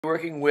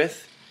Working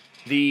with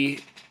the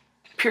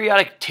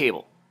periodic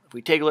table. If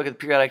we take a look at the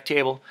periodic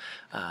table,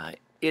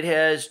 it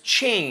has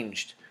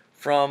changed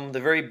from the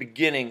very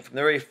beginning, from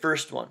the very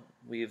first one.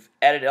 We've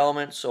added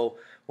elements, so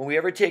when we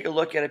ever take a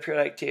look at a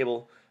periodic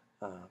table,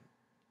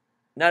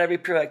 not every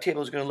periodic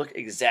table is going to look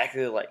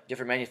exactly alike.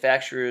 Different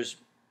manufacturers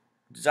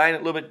design it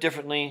a little bit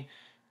differently,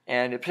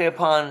 and depending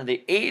upon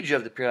the age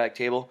of the periodic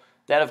table,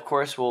 that of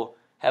course will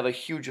have a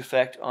huge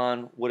effect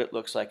on what it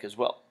looks like as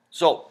well.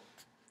 So,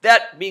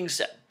 that being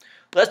said,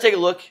 let's take a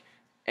look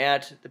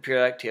at the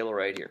periodic table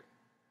right here.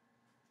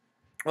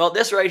 Well,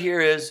 this right here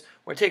is,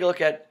 we're going to take a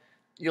look at,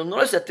 you'll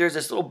notice that there's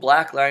this little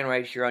black line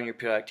right here on your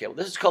periodic table.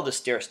 This is called the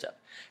stair step.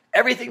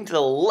 Everything to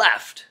the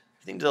left,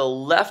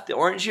 the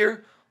orange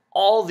here,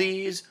 all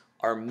these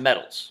are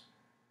metals.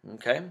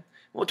 Okay?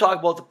 We'll talk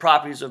about the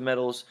properties of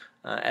metals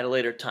at a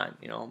later time,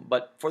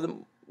 but for the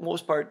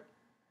most part,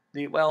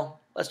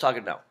 let's talk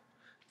it now.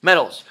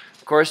 Metals,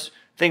 of course,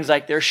 things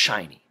like they're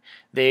shiny.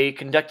 They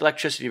conduct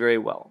electricity very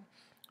well.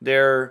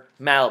 They're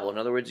malleable. In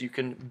other words, you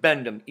can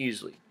bend them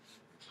easily.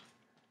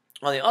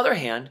 On the other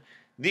hand,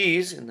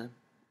 these, on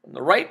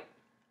the right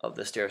of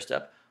the stair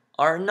step,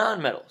 are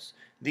nonmetals.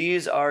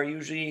 These are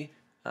usually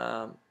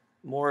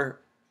more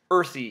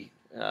earthy,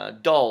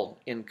 dull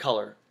in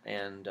color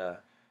and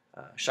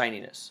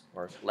shininess,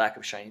 or lack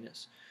of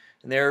shininess.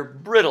 And they're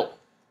brittle,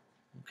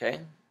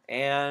 okay?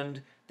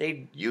 And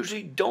they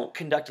usually don't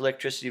conduct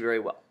electricity very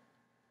well.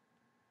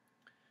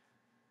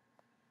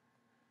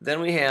 Then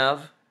we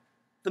have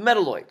the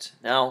metalloids.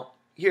 Now,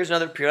 here's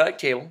another periodic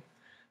table.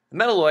 The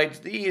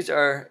metalloids, these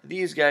are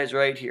these guys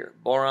right here,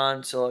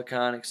 boron,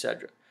 silicon,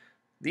 etc.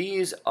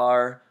 These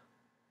are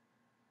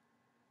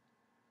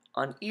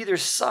on either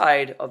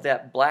side of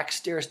that black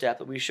stair step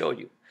that we showed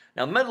you.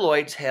 Now,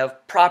 metalloids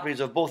have properties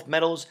of both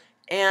metals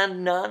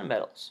and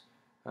nonmetals.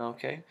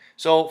 Okay,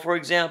 so for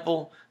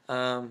example,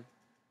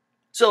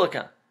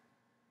 silicon.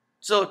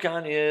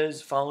 Silicon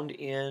is found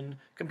in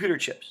computer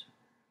chips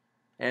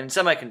and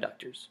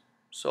semiconductors.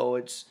 So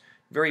it's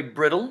very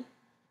brittle,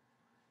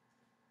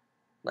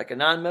 like a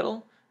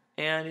nonmetal,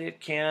 and it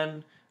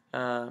can,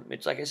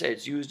 it's like I said,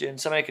 it's used in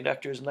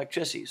semiconductors and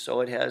electricity, so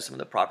it has some of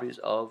the properties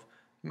of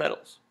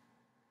metals.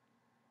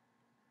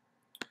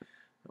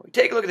 When we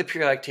take a look at the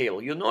periodic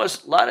table, you'll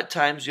notice a lot of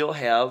times you'll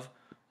have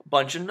a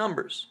bunch of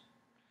numbers.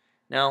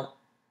 Now,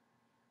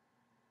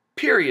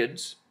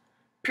 periods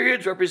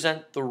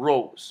represent the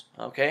rows,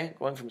 okay,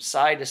 going from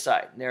side to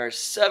side. And there are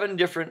 7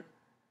 different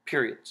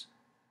periods.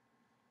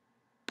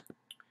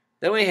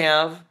 Then we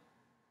have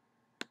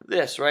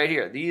this right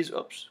here. These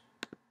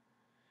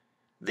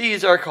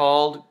are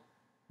called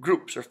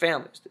groups or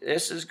families.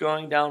 This is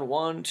going down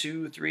 1,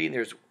 2, 3, and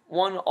there's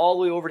 1 all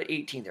the way over to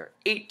 18. There are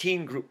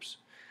 18 groups.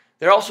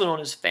 They're also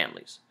known as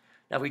families.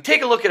 Now, if we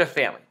take a look at a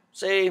family,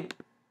 say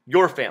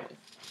your family.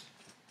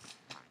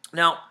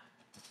 Now,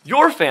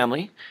 your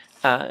family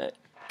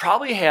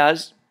probably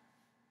has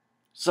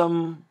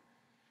some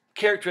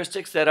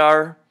characteristics that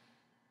are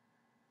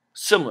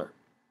similar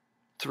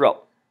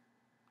throughout.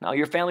 Now,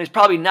 your family is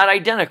probably not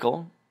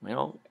identical,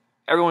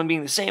 everyone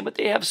being the same, but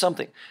they have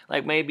something.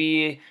 Like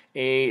maybe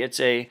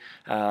the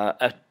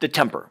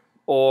temper,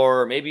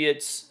 or maybe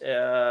it's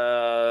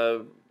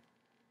a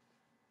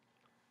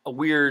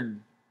weird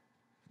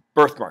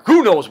birthmark.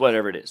 Who knows,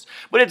 whatever it is.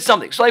 But it's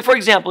something. So like, for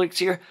example, it's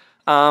here,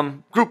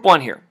 group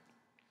 1 here.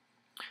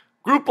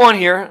 Group 1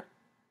 here,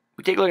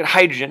 we take a look at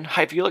hydrogen.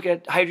 If you look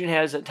at hydrogen,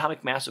 has an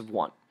atomic mass of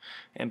 1.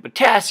 And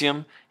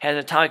potassium has an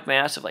atomic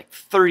mass of like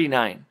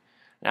 39.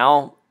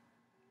 Now,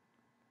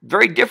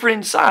 very different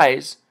in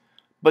size,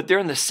 but they're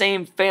in the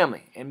same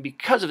family. And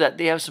because of that,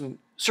 they have some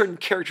certain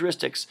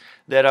characteristics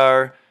that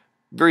are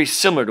very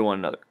similar to one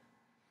another.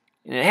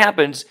 And it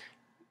happens,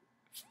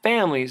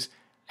 families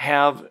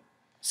have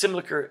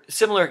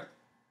similar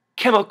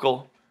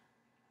chemical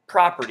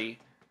property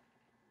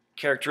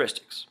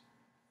characteristics.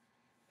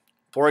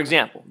 For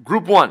example,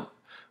 group 1.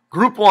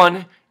 Group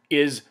 1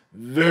 is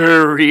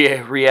very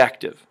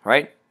reactive,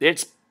 right?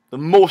 It's the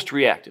most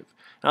reactive.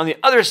 And on the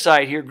other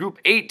side here, group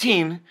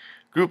 18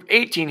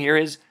 here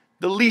is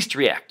the least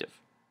reactive.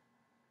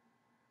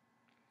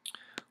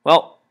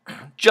 Well,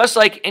 just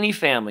like any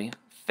family,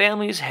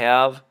 families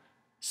have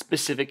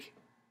specific,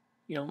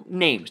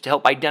 names to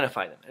help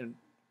identify them. And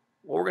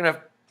what we're going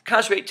to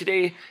concentrate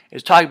today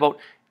is talking about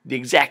the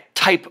exact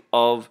type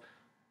of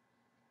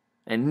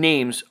and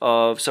names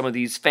of some of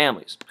these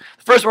families.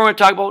 The first one we're going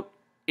to talk about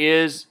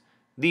is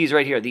these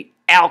right here, the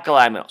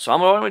alkali metals. So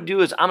what I'm going to do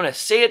is I'm going to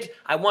say it.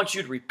 I want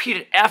you to repeat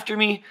it after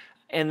me.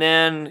 And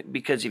then,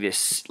 because if you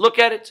look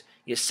at it,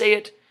 you say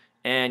it,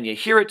 and you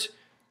hear it,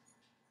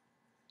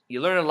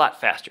 you learn it a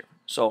lot faster.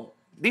 So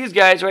these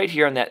guys right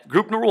here in that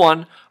group number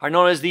 1 are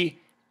known as the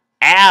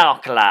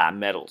alkali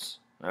metals.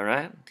 All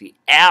right? The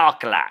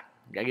alkali.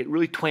 You got to get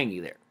really twangy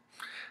there.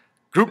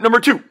 Group number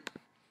 2.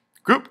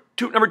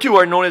 Number 2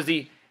 are known as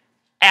the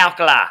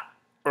Alkali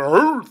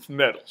Earth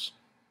metals.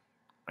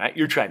 All right,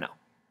 your try now.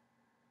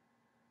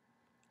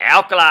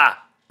 Alkali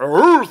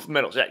Earth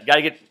metals. Yeah, you got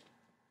to get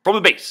from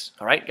the base.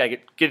 All right, got to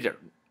get it there.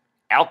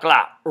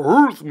 Alkali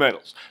Earth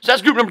metals. So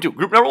that's group number 2.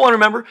 Group number 1,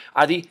 remember,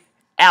 are the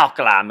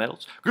alkali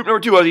metals. Group number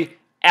 2 are the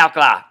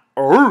alkali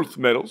earth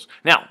metals.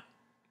 Now,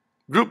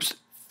 groups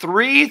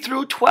 3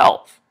 through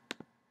 12,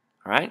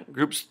 all right,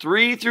 groups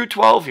 3 through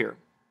 12 here,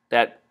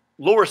 that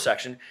lower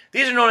section,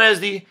 these are known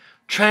as the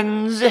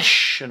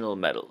transitional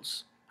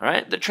metals, all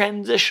right, the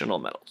transitional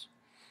metals.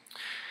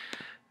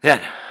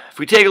 Then, if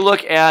we take a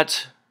look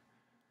at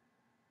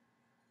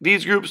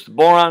these groups, the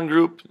boron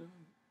group,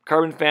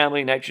 carbon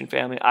family, nitrogen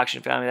family,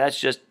 oxygen family, that's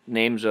just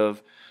names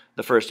of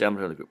the first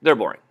element of the group. They're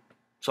boring.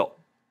 So,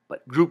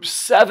 but group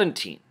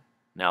 17,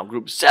 now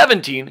group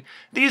 17,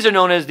 these are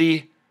known as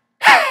the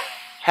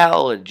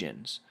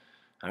halogens.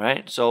 All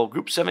right, so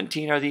group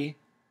 17 are the,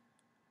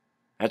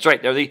 that's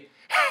right, they're the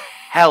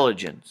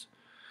halogens.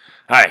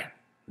 All right,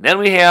 then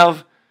we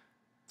have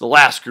the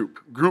last group,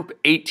 group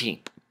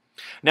 18.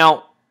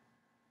 Now,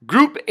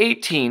 group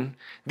 18,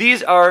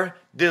 these are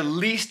the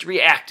least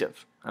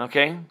reactive,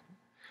 okay?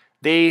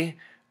 They,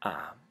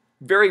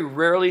 very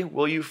rarely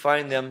will you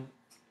find them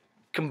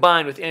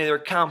combined with any other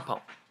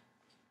compound.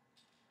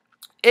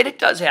 It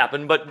does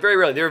happen, but very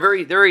rarely. They're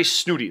very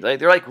snooty.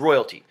 They're like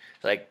royalty.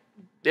 Like,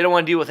 they don't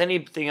want to deal with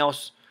anything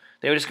else.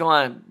 They just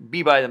want to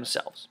be by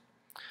themselves.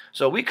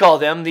 So we call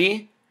them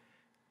the,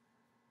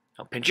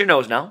 now pinch your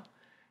nose now,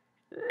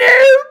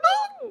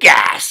 Nobel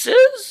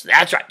Gases.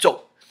 That's right.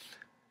 So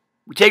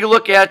we take a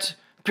look at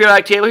the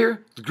periodic table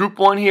here. The group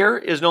 1 here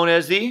is known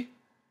as the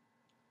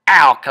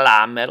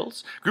alkali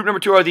metals. Group number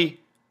 2 are the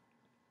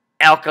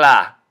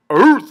alkali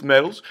earth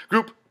metals.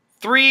 Group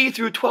 3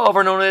 through 12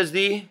 are known as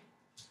the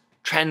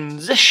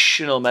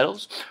transitional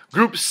metals.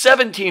 Group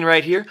 17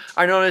 right here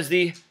are known as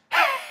the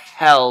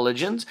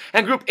halogens.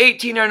 And group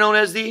 18 are known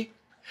as the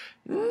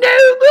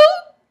noble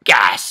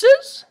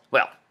gases.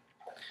 Well,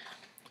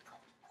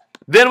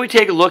 then we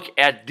take a look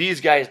at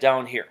these guys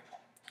down here.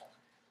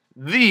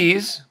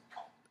 These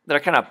that are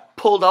kind of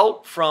pulled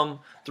out from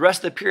the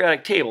rest of the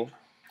periodic table,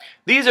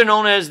 these are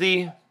known as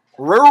the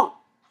rare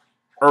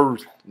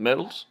earth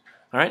metals.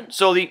 All right,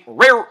 so the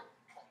rare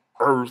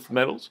earth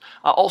metals,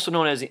 also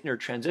known as the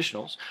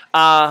intertransitionals,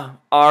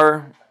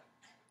 are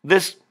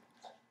this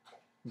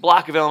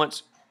block of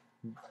elements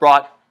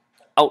brought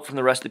out from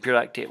the rest of the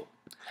periodic table.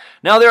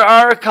 Now there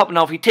are a couple.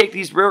 Now if we take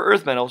these rare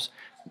earth metals,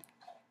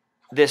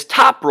 this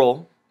top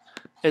row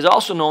is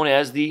also known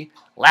as the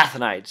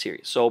Lathanide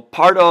series. So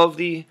part of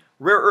the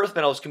rare earth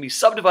metals can be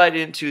subdivided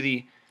into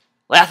the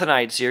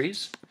Lathanide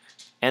series,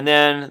 and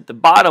then the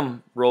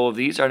bottom row of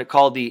these are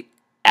called the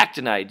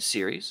Actinide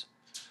series.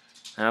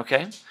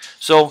 Okay,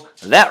 so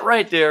that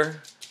right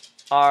there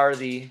are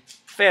the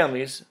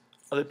families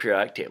of the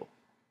periodic table.